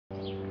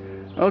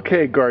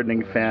Okay,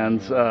 gardening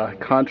fans,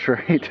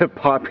 contrary to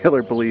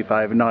popular belief,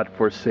 I have not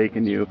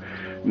forsaken you,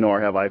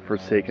 nor have I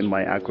forsaken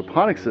my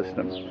aquaponics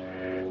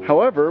system.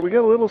 However, we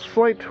got a little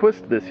slight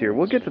twist this year.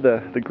 We'll get to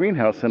the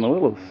greenhouse in a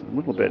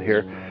little bit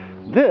here.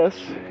 This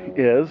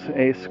is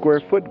a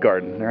square foot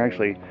garden.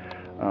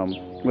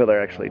 Well,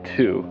 they're actually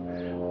two.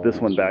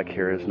 This one back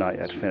here is not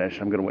yet finished.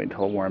 I'm going to wait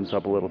until it warms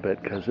up a little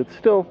bit because it's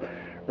still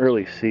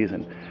early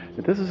season.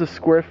 But this is a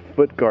square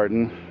foot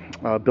garden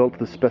built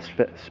to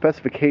the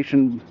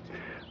specification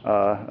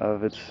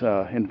of its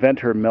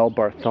inventor, Mel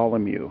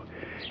Bartholomew.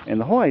 And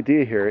the whole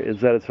idea here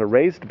is that it's a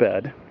raised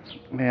bed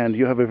and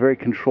you have a very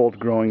controlled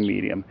growing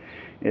medium.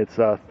 It's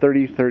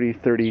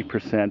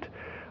 30%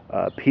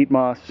 peat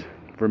moss,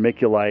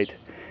 vermiculite,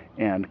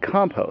 and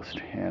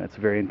compost, and it's a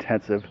very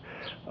intensive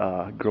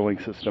growing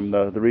system.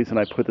 The reason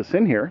I put this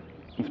in here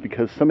is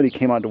because somebody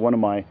came onto one of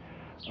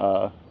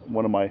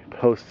my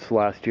posts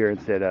last year and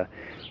said,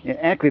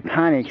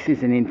 aquaponics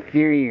is an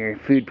inferior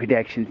food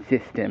production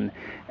system.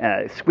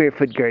 Square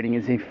foot gardening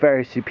is a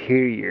far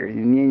superior.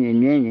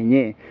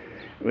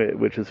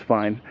 Which is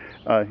fine.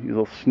 He's a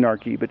little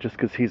snarky, but just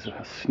because he's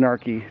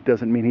snarky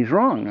doesn't mean he's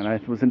wrong. And I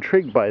was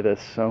intrigued by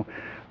this. So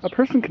a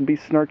person can be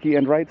snarky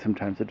and right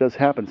sometimes. It does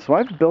happen. So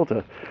I've built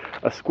a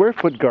square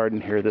foot garden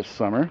here this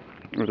summer,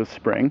 or this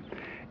spring,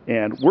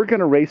 and we're going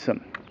to race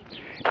him.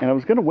 And I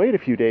was going to wait a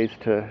few days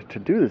to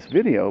do this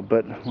video,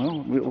 but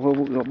well,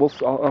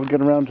 I'll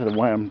get around to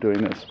why I'm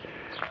doing this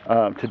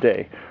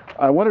today.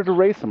 I wanted to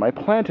race them.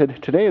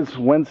 Today is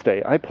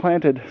Wednesday. I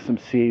planted some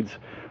seeds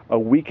a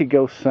week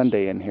ago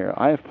Sunday in here.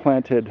 I have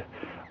planted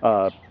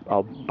a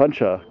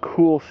bunch of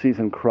cool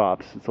season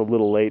crops. It's a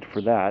little late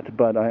for that,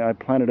 but I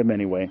planted them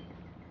anyway.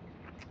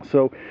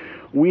 So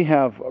we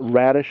have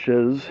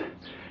radishes,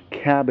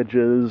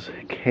 cabbages,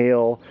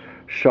 kale,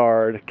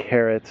 chard,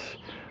 carrots,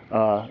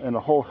 and a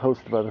whole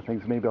host of other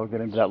things. Maybe I'll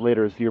get into that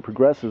later as the year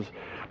progresses.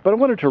 But I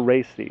wanted to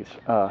race these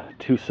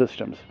two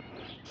systems.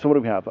 So what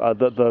do we have?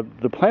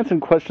 The plants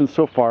in question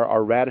so far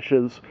are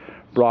radishes,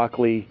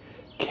 broccoli,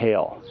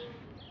 kale,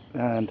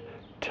 and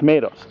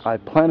tomatoes. I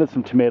planted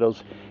some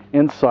tomatoes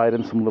inside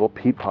in some little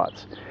peat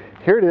pots.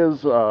 Here it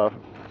is a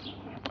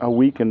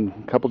week and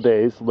a couple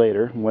days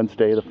later,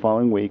 Wednesday the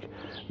following week.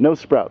 No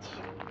sprouts.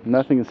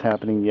 Nothing is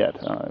happening yet.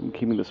 I'm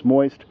keeping this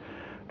moist,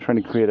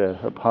 trying to create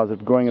a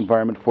positive growing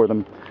environment for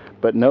them,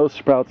 but no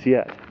sprouts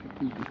yet.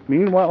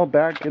 Meanwhile,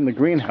 back in the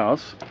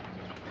greenhouse,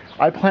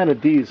 I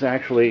planted these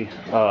actually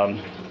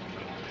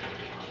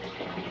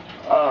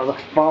the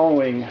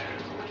following,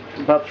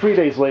 about 3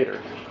 days later.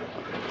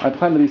 I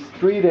planted these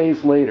 3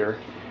 days later,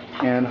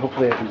 and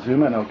hopefully I can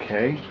zoom in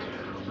okay.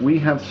 We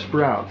have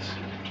sprouts.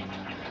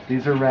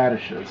 These are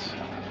radishes.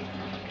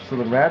 So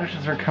the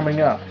radishes are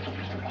coming up.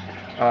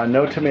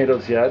 No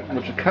tomatoes yet,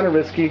 which is kind of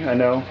risky, I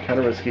know, kind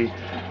of risky.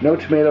 No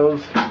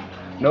tomatoes,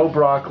 no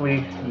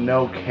broccoli,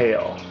 no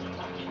kale.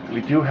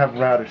 We do have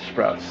radish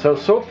sprouts.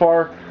 So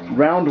far,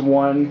 round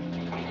one,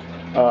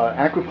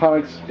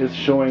 aquaponics is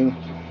showing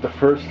the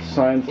first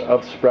signs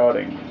of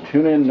sprouting.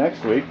 Tune in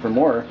next week for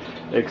more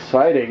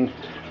exciting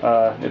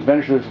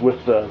adventures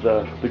with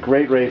the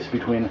great race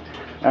between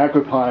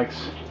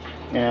aquaponics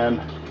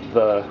and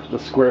the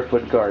square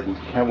foot garden.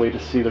 Can't wait to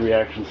see the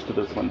reactions to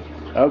this one.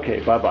 Okay,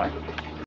 bye-bye.